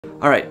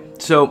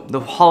Alright, so the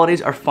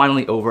holidays are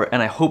finally over,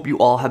 and I hope you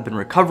all have been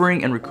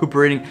recovering and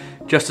recuperating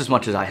just as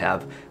much as I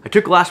have. I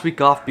took last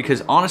week off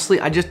because honestly,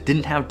 I just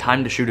didn't have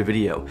time to shoot a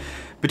video.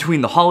 Between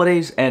the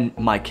holidays and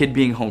my kid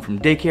being home from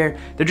daycare,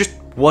 there just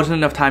wasn't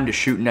enough time to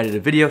shoot and edit a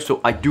video,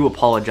 so I do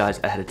apologize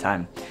ahead of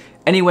time.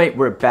 Anyway,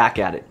 we're back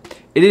at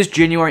it. It is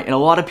January, and a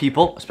lot of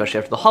people, especially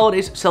after the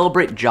holidays,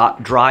 celebrate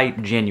dry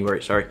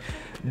January. So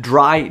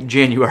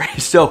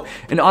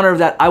in honor of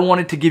that, I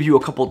wanted to give you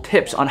a couple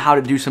tips on how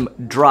to do some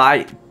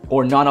dry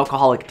or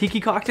non-alcoholic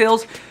tiki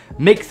cocktails,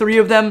 make 3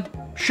 of them,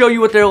 show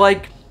you what they're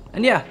like,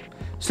 and yeah,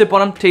 sip on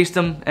them, taste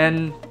them,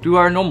 and do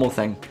our normal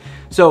thing.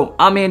 So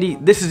I'm Andy,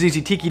 this is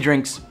Easy Tiki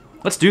Drinks,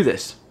 let's do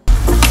this.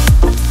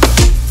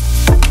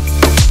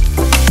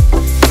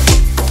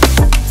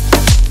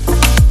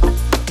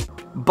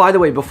 By the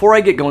way, before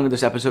I get going with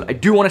this episode, I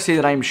do want to say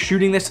that I am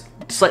shooting this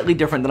slightly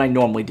different than I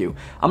normally do.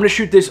 I'm going to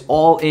shoot this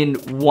all in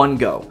one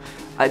go.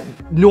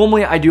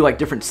 Normally I do like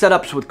different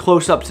setups with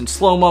close-ups and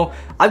slow-mo.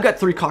 I've got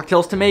 3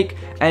 cocktails to make,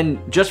 and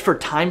just for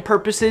time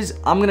purposes,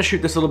 I'm going to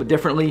shoot this a little bit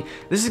differently.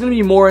 This is going to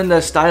be more in the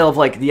style of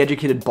like the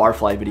educated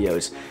barfly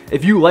videos.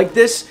 If you like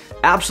this,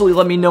 absolutely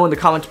let me know in the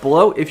comments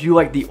below. If you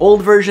like the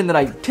old version that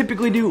I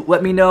typically do,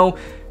 let me know.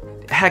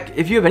 Heck,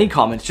 if you have any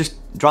comments, just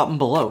drop them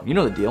below. You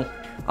know the deal.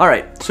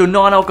 Alright, so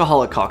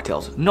non-alcoholic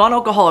cocktails.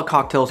 Non-alcoholic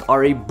cocktails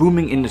are a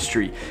booming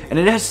industry, and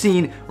it has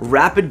seen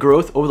rapid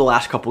growth over the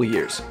last couple of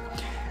years.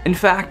 In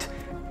fact,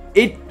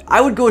 I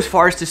would go as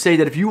far as to say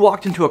that if you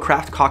walked into a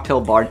craft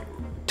cocktail bar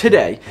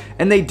today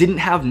and they didn't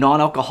have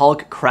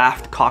non-alcoholic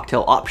craft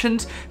cocktail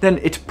options, then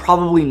it's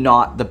probably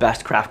not the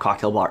best craft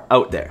cocktail bar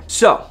out there.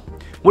 So,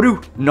 what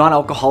do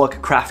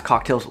non-alcoholic craft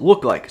cocktails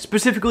look like?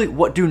 Specifically,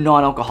 what do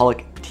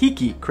non-alcoholic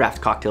tiki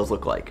craft cocktails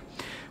look like?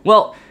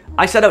 Well,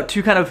 I set out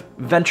to kind of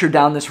venture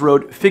down this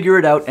road, figure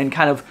it out, and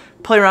kind of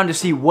play around to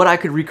see what I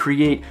could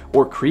recreate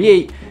or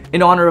create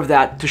in honor of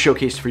that to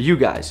showcase for you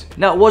guys.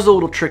 Now, it was a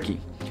little tricky,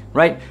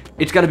 right?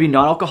 It's gotta be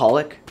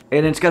non-alcoholic,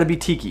 and it's gotta be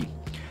tiki.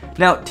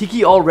 Now,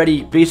 tiki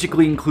already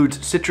basically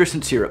includes citrus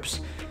and syrups.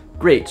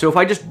 Great, so if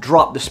I just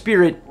drop the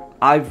spirit,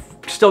 I've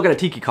still got a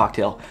tiki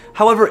cocktail.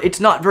 However, it's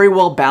not very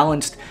well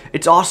balanced.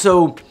 It's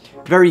also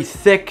very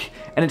thick,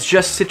 and it's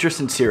just citrus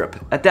and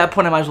syrup. At that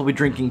point, I might as well be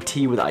drinking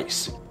tea with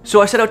ice. So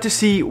I set out to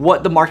see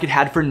what the market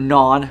had for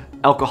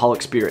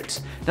non-alcoholic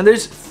spirits. Now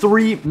there's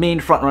 3 main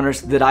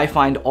frontrunners that I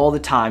find all the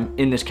time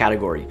in this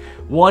category.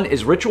 One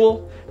is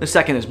Ritual, the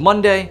second is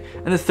Monday,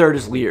 and the third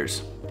is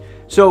Lear's.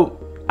 So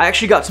I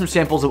actually got some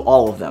samples of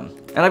all of them,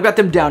 and I've got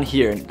them down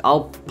here, and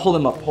I'll pull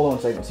them up. Hold on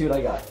a second, see what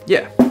I got.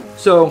 Yeah,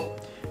 so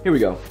here we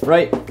go,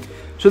 right?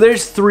 So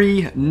there's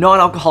 3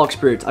 non-alcoholic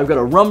spirits. I've got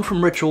a rum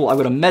from Ritual, I've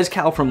got a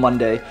mezcal from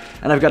Monday,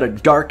 and I've got a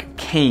dark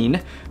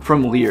cane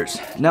from Lear's.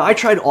 Now I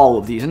tried all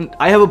of these, and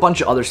I have a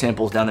bunch of other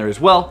samples down there as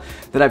well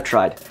that I've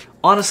tried.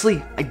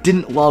 Honestly, I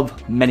didn't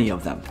love many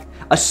of them,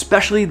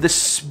 especially the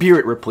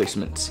spirit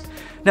replacements.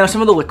 Now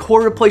some of the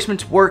liqueur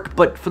replacements work,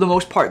 but for the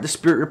most part, the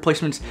spirit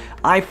replacements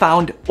I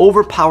found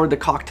overpowered the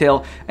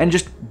cocktail and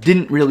just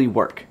didn't really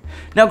work.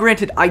 Now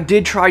granted, I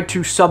did try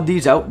to sub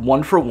these out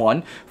 1 for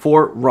 1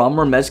 for rum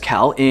or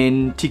mezcal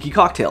in tiki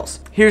cocktails.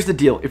 Here's the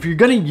deal, if you're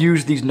gonna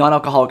use these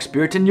non-alcoholic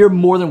spirits, and you're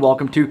more than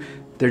welcome to,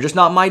 they're just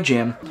not my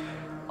jam,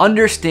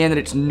 understand that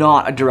it's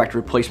not a direct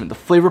replacement. The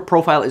flavor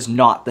profile is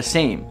not the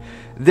same.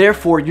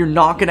 Therefore, you're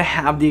not gonna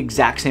have the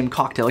exact same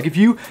cocktail. Like if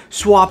you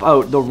swap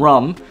out the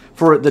rum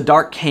for the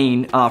dark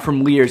cane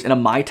from Lear's in a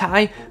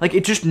Mai-Tai, like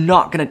it's just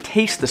not gonna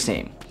taste the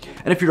same.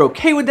 And if you're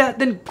okay with that,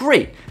 then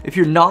great. If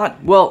you're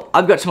not, well,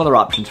 I've got some other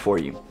options for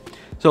you.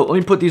 So let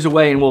me put these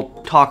away and we'll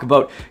talk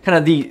about kind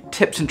of the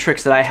tips and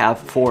tricks that I have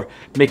for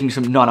making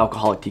some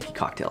non-alcoholic tiki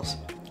cocktails.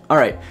 All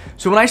right,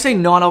 so when I say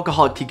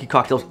non-alcoholic tiki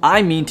cocktails,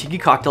 I mean tiki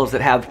cocktails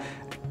that have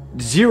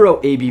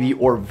 0 ABV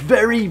or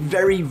very,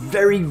 very,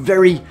 very,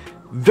 very,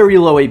 very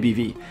low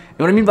ABV. And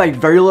what I mean by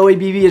very low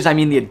ABV is I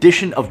mean the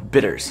addition of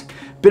bitters.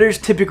 Bitters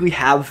typically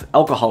have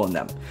alcohol in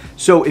them.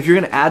 So if you're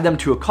gonna add them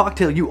to a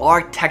cocktail, you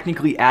are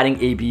technically adding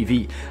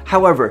ABV.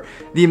 However,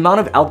 the amount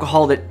of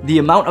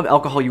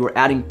alcohol you are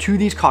adding to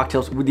these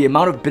cocktails with the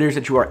amount of bitters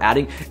that you are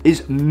adding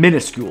is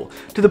minuscule,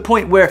 to the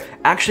point where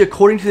actually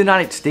according to the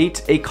United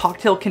States, a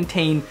cocktail can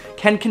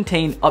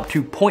contain up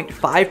to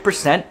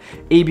 0.5%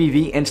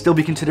 ABV and still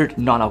be considered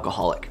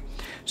non-alcoholic.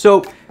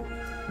 So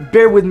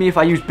bear with me if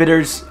I use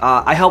bitters.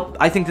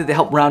 I think that they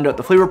help round out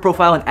the flavor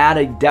profile and add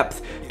a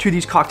depth to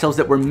these cocktails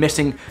that we're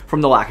missing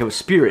from the lack of a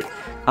spirit.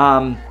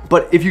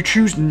 But if you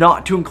choose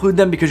not to include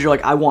them because you're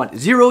like, I want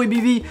 0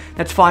 ABV,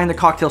 that's fine, the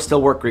cocktails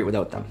still work great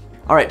without them.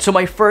 Alright, so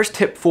my first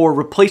tip for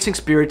replacing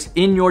spirits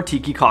in your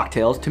tiki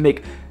cocktails to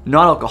make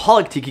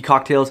non-alcoholic tiki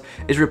cocktails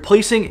is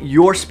replacing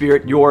your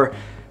spirit, your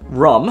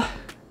rum.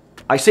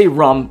 I say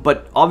rum,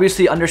 but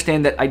obviously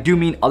understand that I do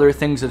mean other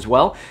things as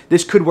well.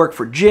 This could work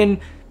for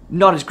gin,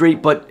 not as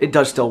great, but it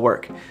does still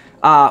work,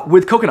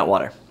 with coconut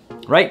water,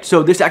 right?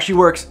 So this actually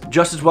works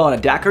just as well in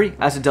a daiquiri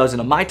as it does in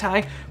a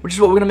Mai-Tai, which is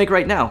what we're gonna make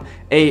right now,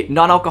 a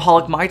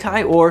non-alcoholic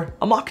Mai-Tai or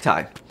a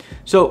Mock-Tai.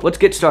 So let's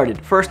get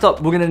started. First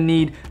up, we're gonna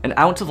need an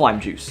ounce of lime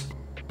juice.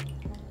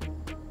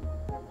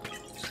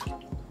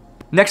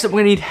 Next up, we're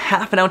gonna need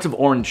half an ounce of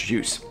orange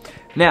juice.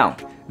 Now,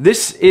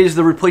 this is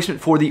the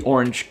replacement for the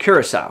orange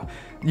curacao.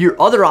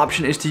 Your other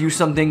option is to use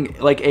something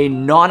like a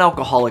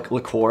non-alcoholic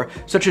liqueur,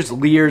 such as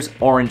Lear's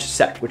Orange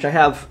Sec, which I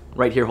have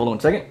right here. Hold on 1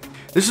 second.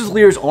 This is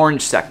Lear's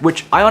Orange Sec,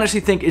 which I honestly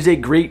think is a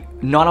great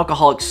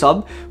non-alcoholic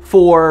sub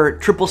for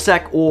triple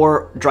sec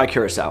or dry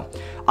curacao.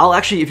 I'll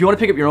actually, if you want to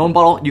pick up your own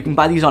bottle, you can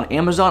buy these on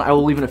Amazon. I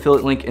will leave an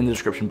affiliate link in the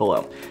description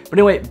below. But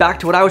anyway, back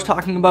to what I was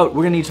talking about,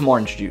 we're gonna need some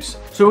orange juice.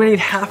 So we're gonna need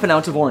half an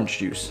ounce of orange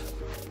juice.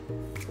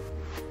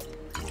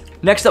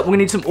 Next up, we're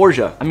gonna need some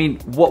Orgeat. I mean,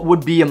 what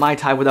would be a Mai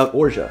Tai without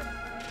Orgeat?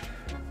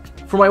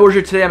 For my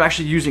Orgeat today, I'm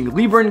actually using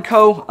Liebherr &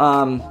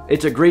 Co.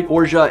 It's a great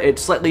Orgeat.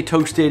 It's slightly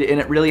toasted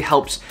and it really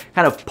helps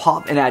kind of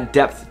pop and add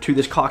depth to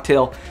this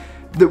cocktail.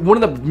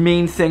 One of the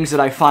main things that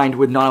I find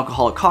with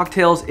non-alcoholic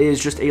cocktails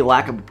is just a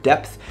lack of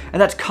depth,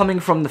 and that's coming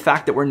from the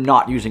fact that we're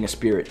not using a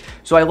spirit.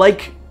 So I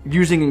like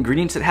using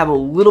ingredients that have a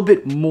little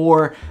bit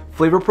more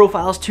flavor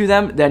profiles to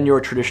them than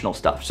your traditional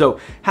stuff. So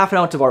half an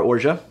ounce of our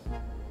Orgeat.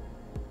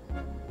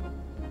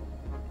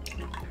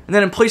 And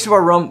then in place of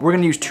our rum, we're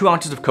gonna use 2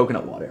 ounces of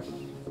coconut water.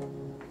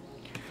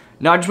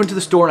 Now I just went to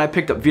the store and I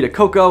picked up Vita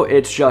Coco.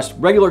 It's just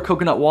regular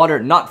coconut water,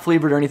 not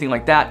flavored or anything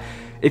like that.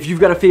 If you've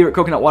got a favorite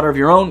coconut water of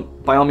your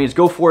own, by all means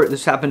go for it.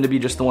 This happened to be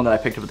just the one that I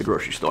picked up at the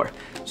grocery store.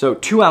 So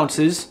 2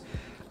 ounces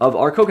of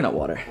our coconut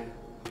water.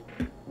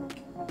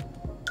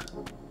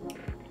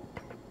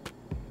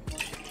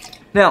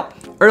 Now,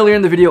 earlier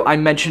in the video, I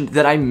mentioned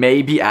that I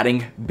may be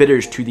adding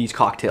bitters to these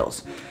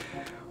cocktails.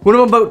 What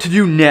I'm about to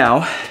do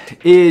now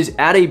is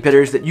add a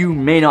bitters that you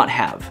may not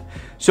have.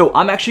 So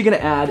I'm actually gonna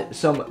add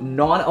some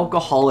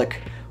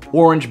non-alcoholic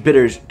orange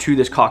bitters to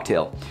this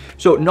cocktail.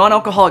 So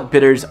non-alcoholic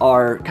bitters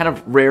are kind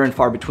of rare and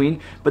far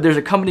between, but there's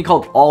a company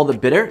called All the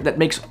Bitter that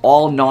makes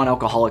all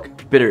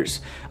non-alcoholic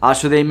bitters.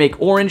 So they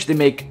make orange, they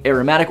make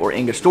aromatic or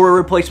Angostura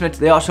replacements.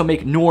 They also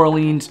make New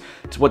Orleans,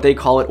 it's what they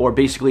call it, or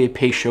basically a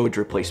Peychaud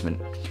replacement.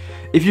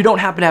 If you don't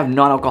happen to have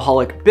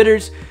non-alcoholic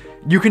bitters,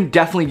 you can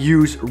definitely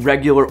use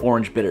regular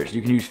orange bitters.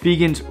 You can use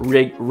Vegans,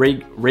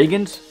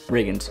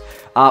 Reagans,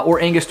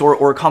 or Angostura,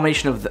 or a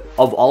combination of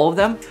all of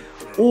them.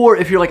 Or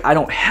if you're like, I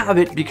don't have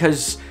it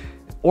because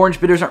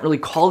orange bitters aren't really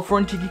called for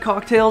in tiki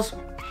cocktails,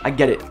 I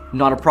get it,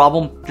 not a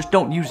problem, just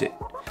don't use it.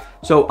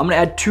 So I'm gonna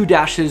add 2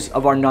 dashes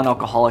of our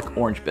non-alcoholic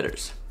orange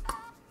bitters.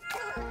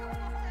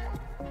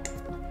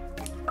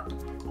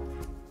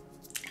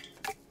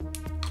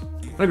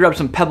 I'm gonna grab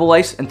some Pebble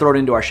ice and throw it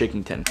into our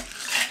shaking tin.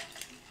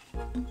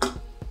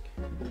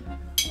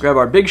 Grab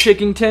our big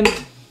shaking tin,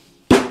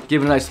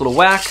 give it a nice little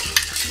whack,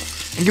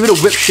 and give it a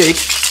whip shake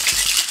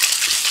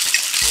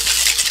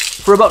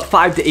for about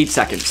 5 to 8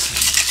 seconds.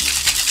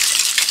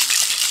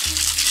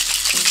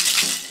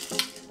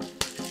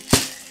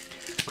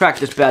 Crack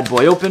this bad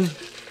boy open.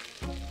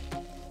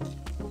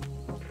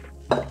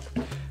 I'm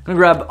gonna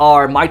grab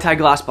our Mai Tai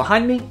glass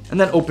behind me and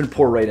then open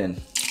pour right in.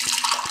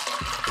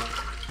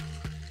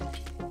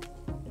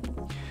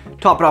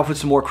 Top it off with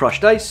some more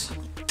crushed ice.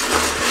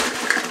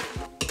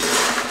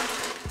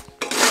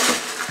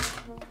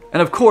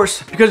 And of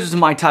course, because it's a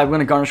Mai Tai, we're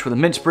gonna garnish with a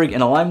mint sprig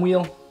and a lime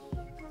wheel.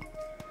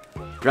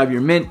 Grab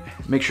your mint,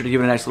 make sure to give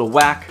it a nice little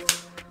whack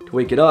to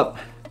wake it up.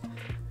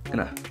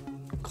 Gonna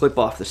clip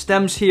off the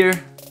stems here.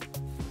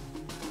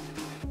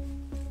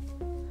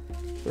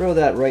 Throw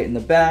that right in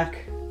the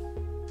back.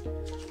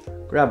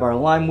 Grab our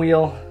lime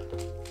wheel.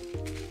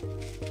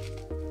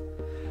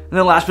 And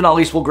then last but not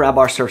least, we'll grab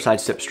our Surfside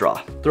sip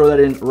straw. Throw that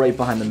in right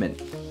behind the mint.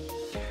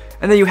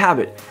 And there you have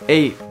it,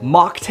 a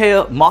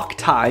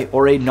Mock-Tai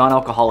or a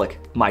non-alcoholic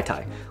Mai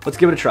Tai. Let's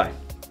give it a try.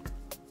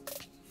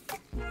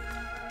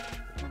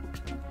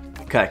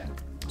 Okay,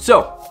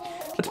 so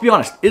let's be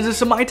honest, is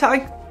this a Mai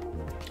Tai?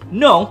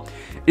 No.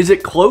 Is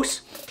it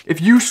close?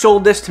 If you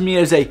sold this to me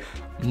as a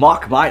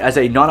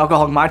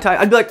non-alcoholic Mai Tai,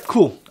 I'd be like,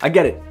 cool, I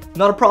get it.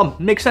 Not a problem,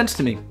 makes sense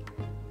to me.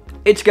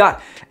 It's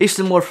got a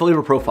similar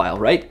flavor profile,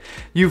 right?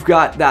 You've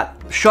got that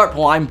sharp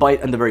lime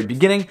bite in the very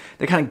beginning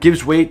that kind of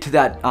gives way to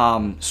that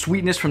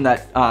sweetness from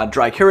that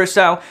dry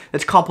curacao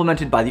that's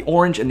complemented by the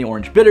orange and the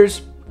orange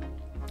bitters.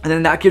 And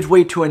then that gives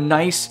way to a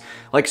nice,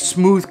 like,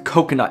 smooth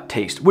coconut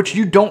taste, which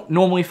you don't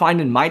normally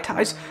find in Mai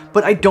Tais,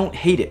 but I don't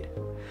hate it.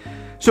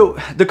 So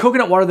the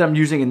coconut water that I'm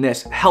using in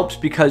this helps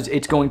because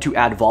it's going to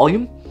add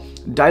volume,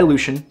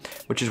 dilution,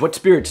 which is what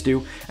spirits do,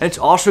 and it's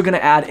also going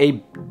to add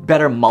a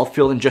better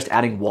mouthfeel than just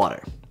adding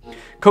water.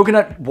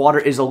 Coconut water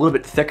is a little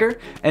bit thicker,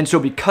 and so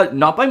because,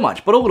 not by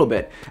much, but a little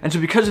bit, and so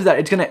because of that,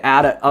 it's gonna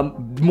add a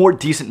more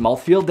decent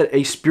mouthfeel that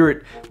a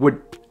spirit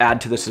would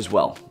add to this as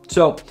well.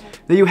 So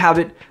there you have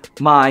it,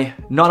 my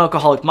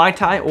non-alcoholic Mai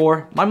Tai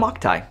or my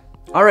Mock-Tai.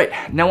 All right,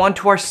 now on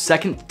to our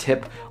second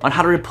tip on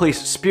how to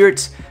replace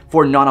spirits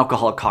for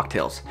non-alcoholic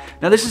cocktails.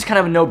 Now this is kind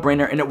of a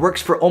no-brainer and it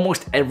works for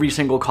almost every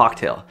single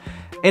cocktail.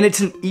 And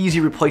it's an easy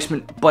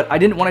replacement, but I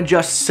didn't want to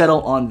just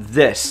settle on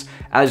this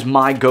as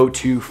my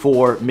go-to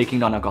for making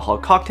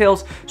non-alcoholic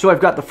cocktails. So I've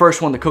got the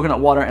first one, the coconut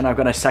water, and I've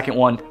got a second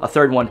one, a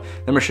third one, that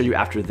I'm gonna show you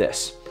after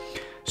this.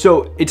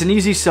 So it's an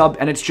easy sub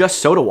and it's just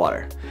soda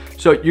water.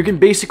 So you can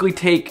basically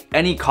take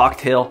any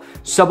cocktail,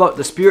 sub out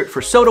the spirit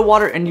for soda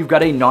water, and you've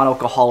got a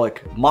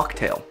non-alcoholic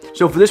mocktail.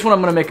 So for this one, I'm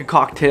gonna make a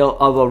cocktail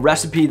of a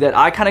recipe that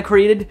I kind of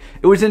created.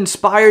 It was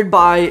inspired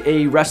by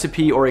a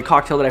recipe or a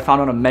cocktail that I found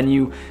on a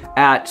menu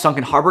at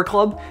Sunken Harbor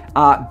Club.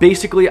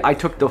 Basically, I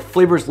took the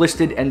flavors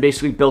listed and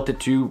basically built it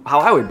to how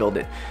I would build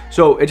it.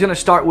 So it's gonna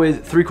start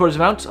with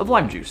 3/4 ounce of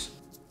lime juice.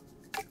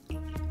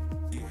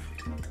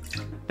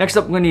 Next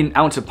up, we're gonna need an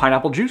ounce of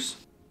pineapple juice.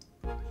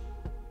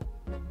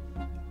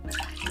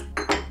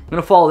 I'm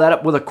gonna follow that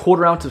up with a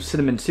 1/4 ounce of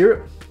cinnamon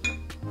syrup.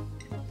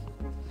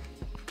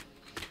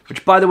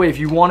 Which, by the way, if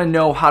you wanna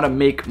know how to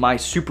make my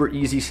super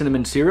easy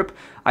cinnamon syrup,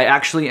 I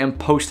actually am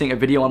posting a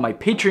video on my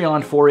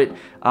Patreon for it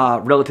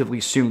relatively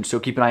soon,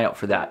 so keep an eye out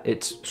for that.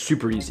 It's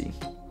super easy.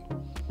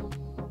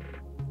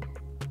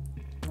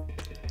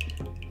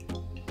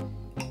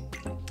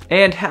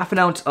 And 1/2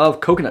 ounce of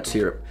coconut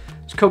syrup.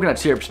 This coconut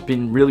syrup's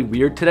been really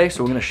weird today,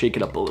 so we're gonna shake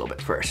it up a little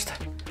bit first.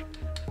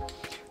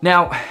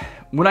 Now,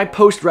 when I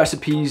post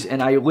recipes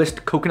and I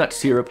list coconut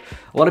syrup,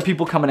 a lot of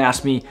people come and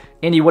ask me,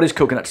 Andy, what is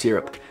coconut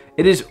syrup?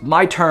 It is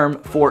my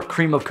term for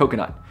cream of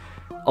coconut.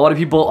 A lot of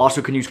people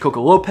also can use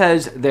Coco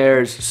Lopez.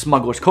 There's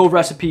Smuggler's Cove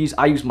recipes.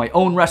 I use my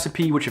own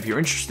recipe, which if you're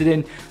interested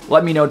in,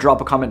 let me know,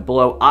 drop a comment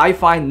below. I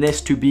find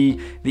this to be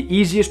the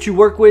easiest to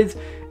work with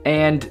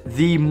and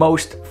the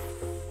most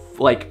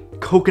like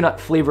coconut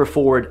flavor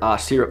forward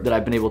syrup that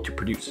I've been able to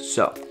produce.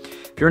 So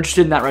if you're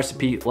interested in that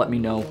recipe, let me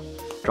know,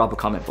 drop a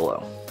comment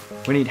below.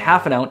 We need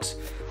 1/2 ounce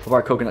of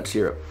our coconut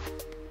syrup.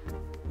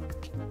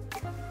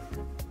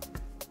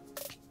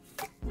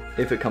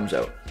 If it comes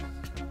out.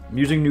 I'm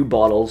using new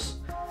bottles,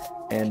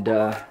 and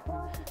the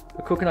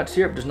coconut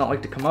syrup does not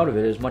like to come out of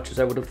it as much as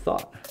I would have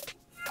thought.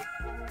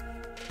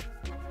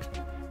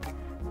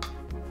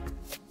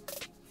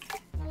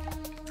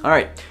 All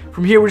right,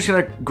 from here we're just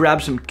gonna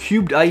grab some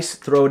cubed ice,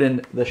 throw it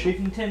in the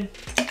shaking tin.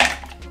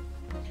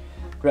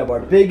 Grab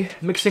our big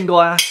mixing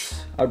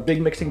glass, our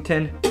big mixing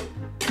tin.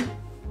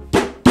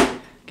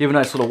 Give it a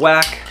nice little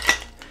whack,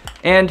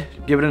 and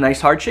give it a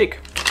nice hard shake.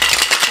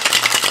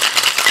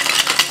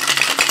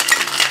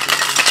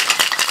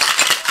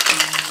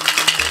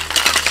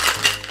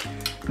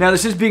 Now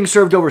this is being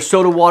served over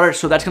soda water,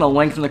 so that's gonna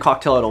lengthen the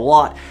cocktail out a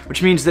lot,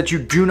 which means that you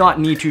do not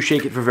need to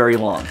shake it for very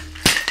long.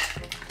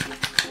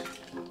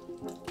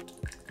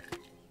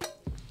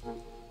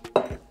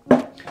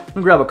 I'm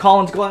gonna grab a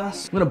Collins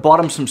glass. I'm gonna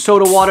bottom some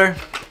soda water.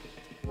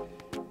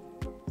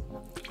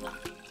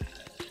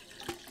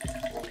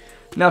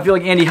 Now if you're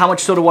like, Andy, how much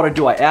soda water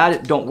do I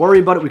add? Don't worry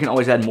about it, we can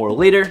always add more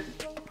later.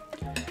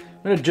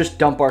 I'm gonna just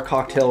dump our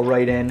cocktail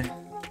right in.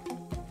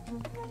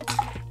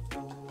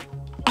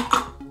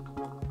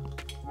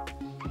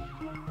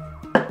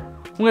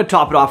 I'm gonna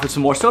top it off with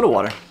some more soda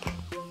water.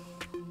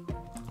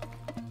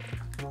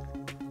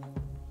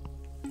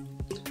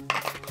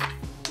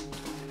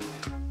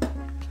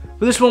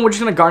 For this one, we're just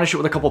gonna garnish it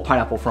with a couple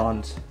pineapple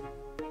fronds.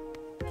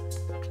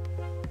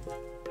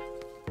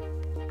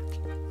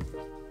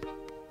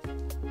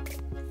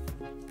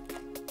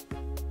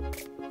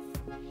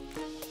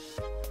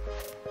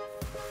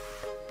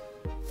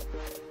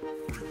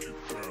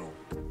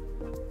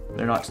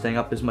 They're not staying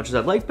up as much as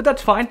I'd like, but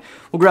that's fine.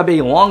 We'll grab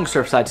a long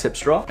Surfside sip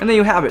straw, and there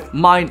you have it.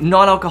 My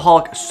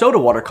non-alcoholic soda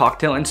water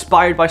cocktail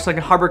inspired by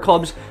Sunken Harbor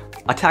Club's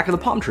Attack of the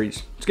Palm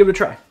Trees. Let's give it a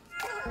try.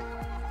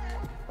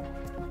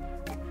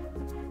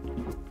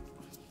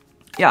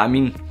 Yeah, I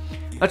mean,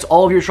 that's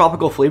all of your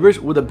tropical flavors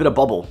with a bit of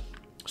bubble.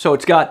 So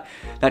it's got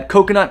that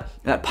coconut,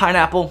 that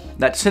pineapple,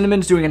 that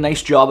cinnamon's doing a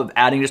nice job of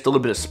adding just a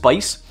little bit of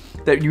spice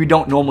that you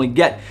don't normally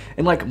get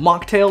in like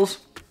mocktails.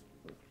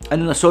 And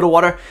then the soda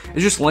water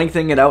is just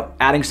lengthening it out,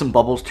 adding some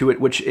bubbles to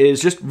it, which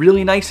is just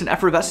really nice and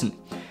effervescent.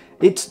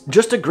 It's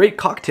just a great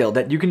cocktail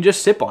that you can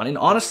just sip on. And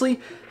honestly,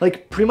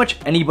 like pretty much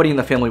anybody in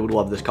the family would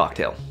love this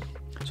cocktail.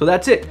 So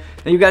that's it.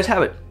 Now you guys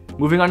have it.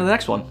 Moving on to the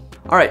next one.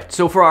 All right,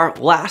 so for our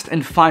last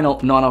and final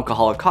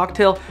non-alcoholic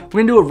cocktail,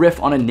 we're gonna do a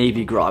riff on a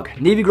Navy Grog.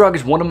 Navy Grog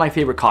is one of my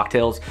favorite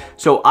cocktails.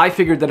 So I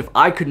figured that if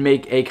I could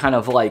make a kind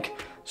of like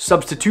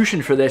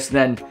substitution for this,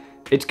 then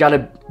it's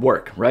gotta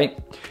work, right?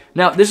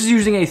 Now, this is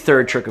using a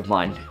third trick of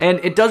mine, and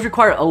it does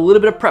require a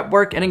little bit of prep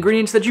work and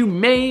ingredients that you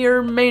may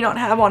or may not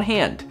have on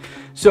hand.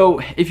 So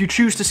if you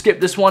choose to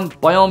skip this one,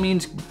 by all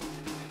means,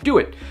 do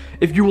it.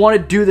 If you want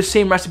to do the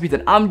same recipe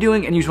that I'm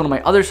doing and use one of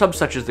my other subs,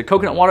 such as the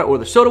coconut water or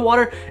the soda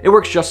water, it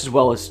works just as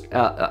well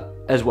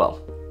as well.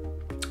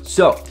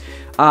 So,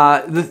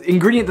 the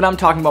ingredient that I'm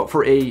talking about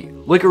for a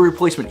liquor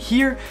replacement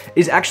here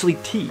is actually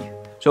tea.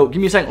 So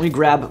give me a second, let me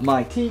grab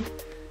my tea.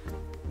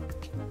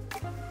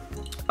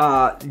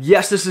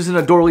 Yes, this is in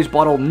a Dorley's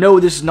bottle. No,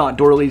 this is not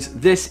Dorley's.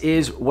 This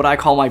is what I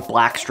call my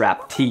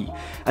blackstrap tea.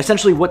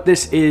 Essentially what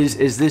this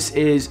is this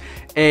is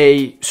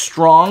a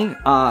strong,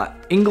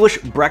 English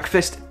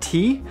breakfast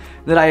tea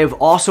that I have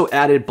also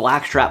added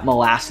blackstrap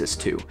molasses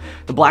to.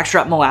 The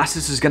blackstrap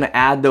molasses is going to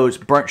add those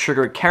burnt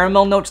sugar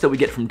caramel notes that we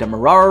get from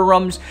Demerara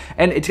rums,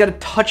 and it's got a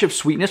touch of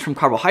sweetness from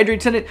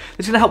carbohydrates in it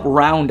that's going to help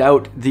round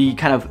out the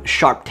kind of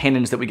sharp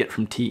tannins that we get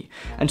from tea.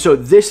 And so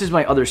this is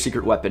my other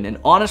secret weapon, and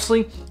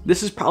honestly,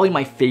 this is probably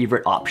my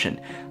favorite option.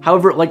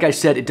 However, like I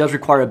said, it does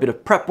require a bit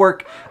of prep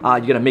work. You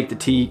got to make the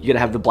tea, you got to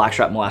have the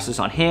blackstrap molasses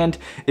on hand.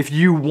 If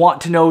you want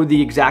to know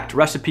the exact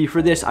recipe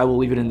for this, I will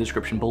leave it in the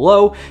description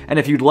below. And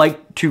if you'd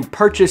like to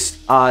purchase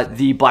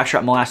the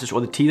blackstrap molasses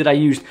or the tea that I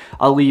used,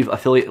 I'll leave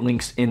affiliate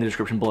links in the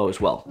description below as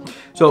well.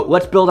 So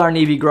let's build our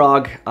navy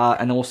grog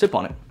and then we'll sip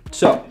on it.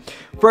 So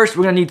first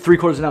we're gonna need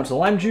 3/4 of an ounce of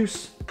lime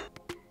juice,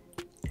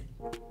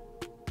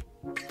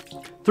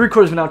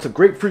 3/4 of an ounce of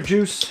grapefruit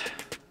juice,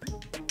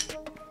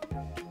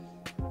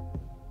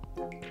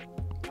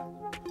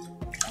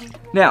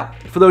 now,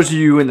 for those of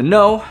you in the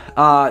know,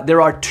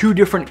 there are 2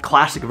 different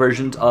classic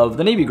versions of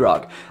the Navy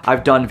Grog.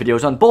 I've done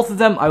videos on both of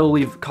them. I will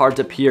leave cards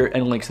up here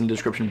and links in the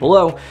description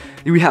below.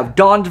 We have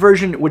Dawn's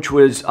version, which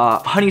was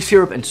honey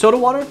syrup and soda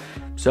water.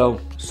 So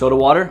soda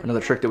water, another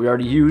trick that we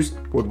already used,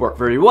 would work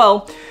very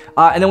well.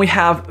 And then we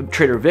have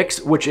Trader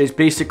Vic's, which is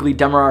basically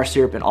Demerara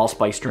syrup and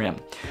allspice dram.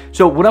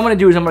 So what I'm gonna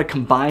do is I'm gonna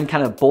combine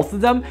kind of both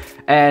of them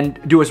and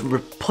do a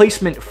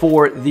replacement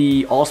for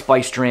the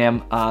allspice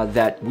dram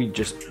that we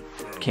just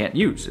can't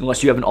use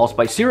unless you have an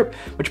allspice syrup,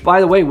 which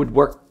by the way would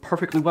work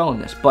perfectly well in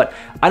this, but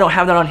I don't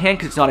have that on hand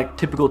because it's not a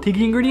typical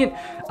tiki ingredient.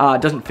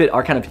 It doesn't fit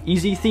our kind of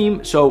easy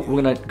theme, so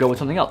we're gonna go with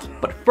something else.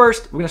 But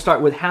first, we're gonna start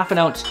with 1/2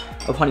 ounce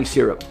of honey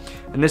syrup.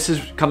 And this is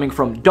coming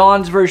from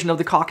Dawn's version of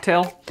the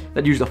cocktail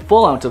that used a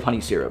full ounce of honey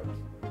syrup.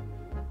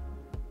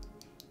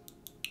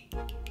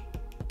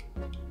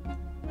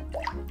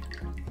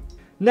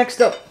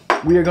 Next up,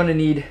 we are gonna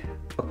need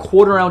a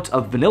 1/4 ounce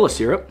of vanilla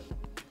syrup.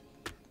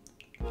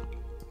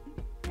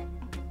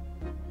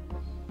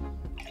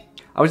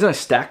 I was gonna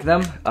stack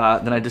them,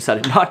 then I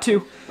decided not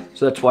to,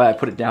 so that's why I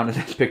put it down and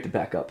then picked it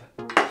back up.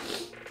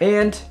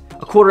 And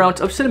a 1/4 ounce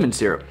of cinnamon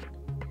syrup.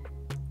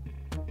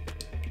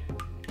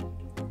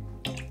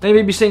 Now you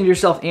may be saying to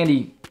yourself,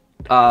 Andy,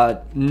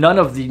 none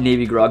of the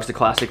Navy Grogs, the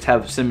classics,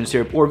 have cinnamon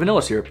syrup or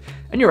vanilla syrup.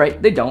 And you're right,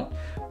 they don't.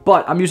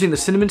 But I'm using the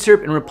cinnamon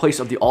syrup in place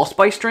of the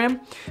allspice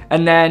dram.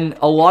 And then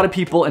a lot of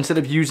people, instead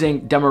of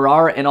using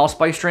Demerara and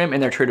allspice dram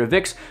in their Trader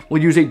Vic's,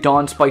 will use a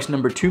Dawn Spice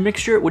No. 2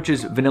 mixture, which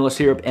is vanilla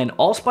syrup and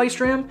allspice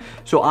dram.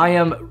 So I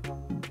am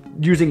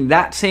using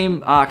that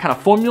same kind of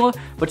formula,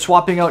 but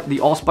swapping out the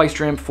allspice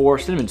dram for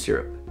cinnamon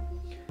syrup.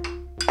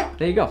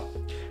 There you go.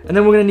 And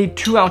then we're gonna need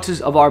 2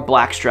 ounces of our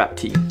blackstrap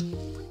tea.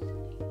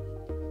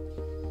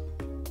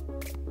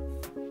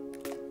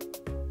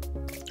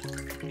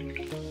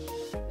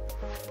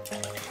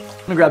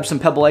 I'm gonna grab some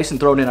Pebble ice and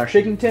throw it in our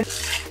shaking tin.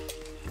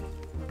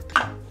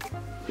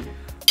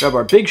 Grab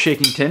our big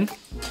shaking tin.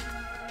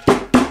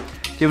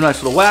 Give it a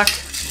nice little whack.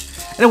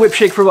 And then whip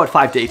shake for about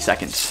 5 to 8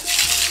 seconds.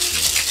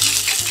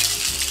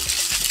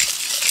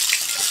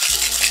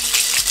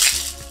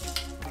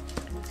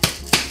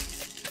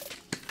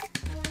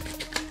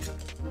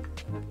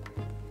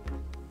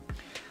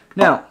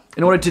 Now,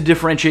 in order to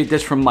differentiate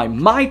this from my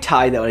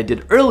Mock-Tai that I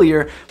did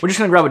earlier, we're just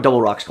gonna grab a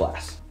double rocks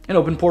glass and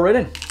open pour right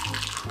in.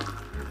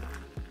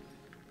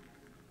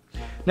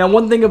 Now,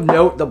 one thing of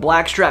note, the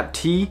blackstrap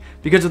tea,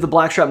 because of the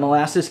blackstrap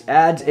molasses,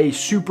 adds a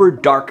super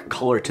dark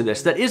color to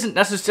this. That isn't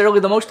necessarily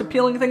the most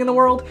appealing thing in the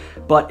world,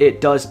 but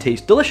it does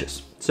taste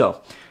delicious.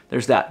 So,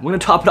 there's that. We're gonna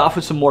top it off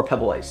with some more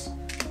Pebble ice.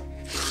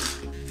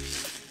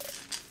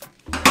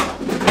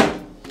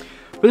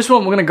 For this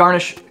one, we're gonna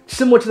garnish,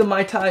 similar to the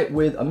Mock-Tai,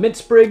 with a mint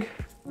sprig.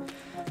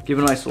 Give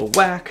it a nice little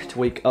whack to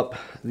wake up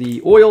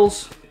the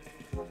oils.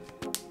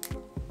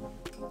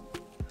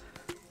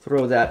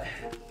 Throw that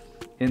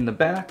in the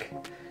back.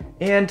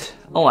 And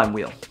a lime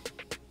wheel.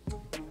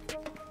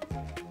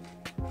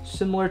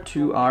 Similar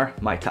to our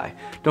Mock-Tai.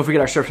 Don't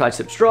forget our Surfside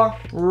Sip straw,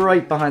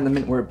 right behind the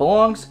mint where it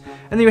belongs.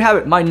 And there you have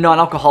it, my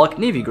non-alcoholic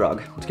Navy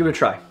Grog. Let's give it a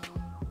try.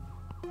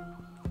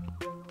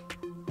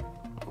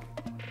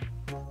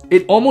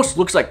 It almost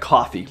looks like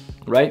coffee,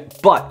 right?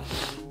 But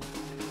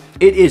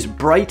it is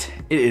bright,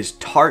 it is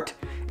tart,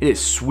 it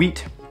is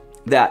sweet.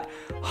 That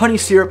honey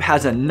syrup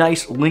has a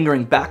nice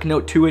lingering back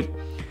note to it,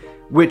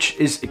 which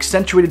is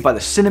accentuated by the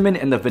cinnamon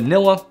and the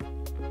vanilla.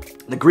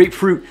 The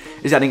grapefruit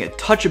is adding a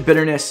touch of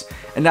bitterness,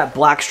 and that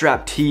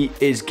blackstrap tea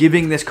is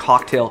giving this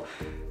cocktail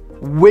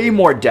way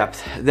more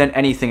depth than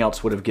anything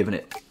else would have given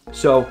it.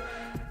 So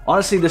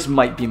honestly, this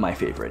might be my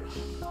favorite,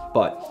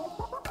 but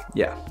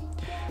yeah.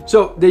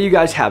 So there you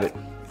guys have it.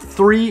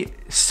 3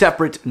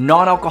 separate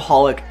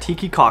non-alcoholic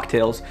tiki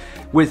cocktails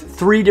with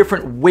 3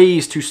 different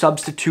ways to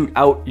substitute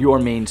out your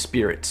main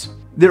spirits.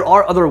 There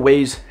are other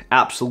ways,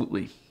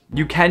 absolutely.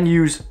 You can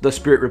use the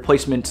spirit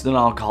replacements, the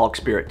non-alcoholic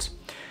spirits.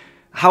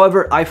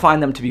 However, I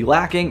find them to be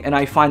lacking, and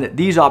I find that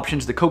these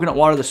options, the coconut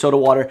water, the soda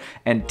water,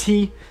 and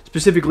tea,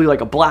 specifically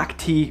like a black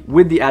tea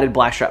with the added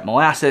blackstrap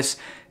molasses,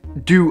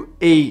 do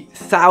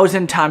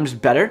 1,000 times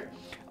better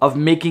of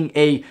making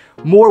a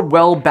more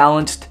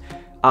well-balanced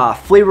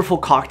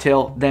flavorful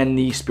cocktail than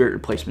the spirit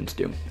replacements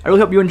do. I really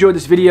hope you enjoyed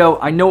this video.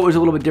 I know it was a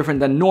little bit different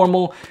than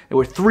normal. There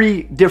were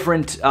 3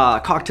 different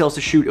cocktails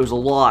to shoot. It was a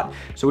lot,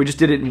 so we just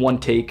did it in one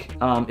take.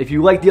 If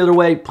you like the other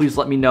way, please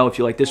let me know. If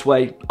you like this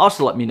way,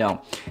 also let me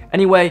know.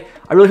 Anyway,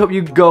 I really hope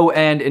you go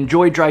and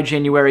enjoy Dry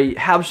January,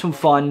 have some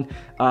fun,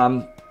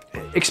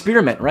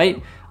 experiment,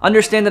 right?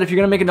 Understand that if you're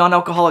gonna make a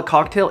non-alcoholic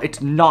cocktail,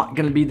 it's not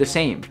gonna be the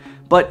same,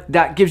 but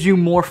that gives you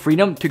more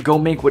freedom to go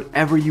make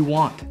whatever you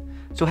want.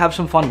 So have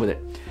some fun with it.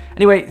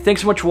 Anyway,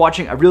 thanks so much for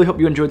watching. I really hope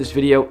you enjoyed this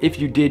video. If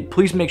you did,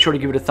 please make sure to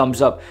give it a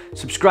thumbs up,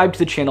 subscribe to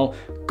the channel,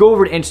 go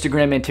over to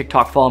Instagram and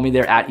TikTok, follow me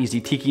there at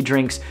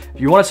EasyTikiDrinks.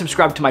 If you want to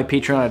subscribe to my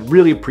Patreon, I'd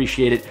really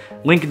appreciate it.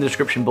 Link in the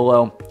description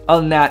below.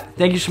 Other than that,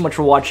 thank you so much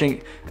for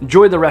watching.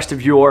 Enjoy the rest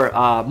of your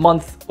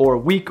month or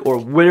week or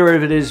whatever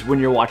it is when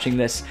you're watching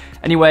this.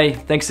 Anyway,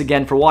 thanks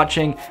again for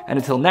watching, and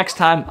until next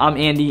time, I'm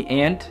Andy,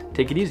 and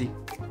take it easy.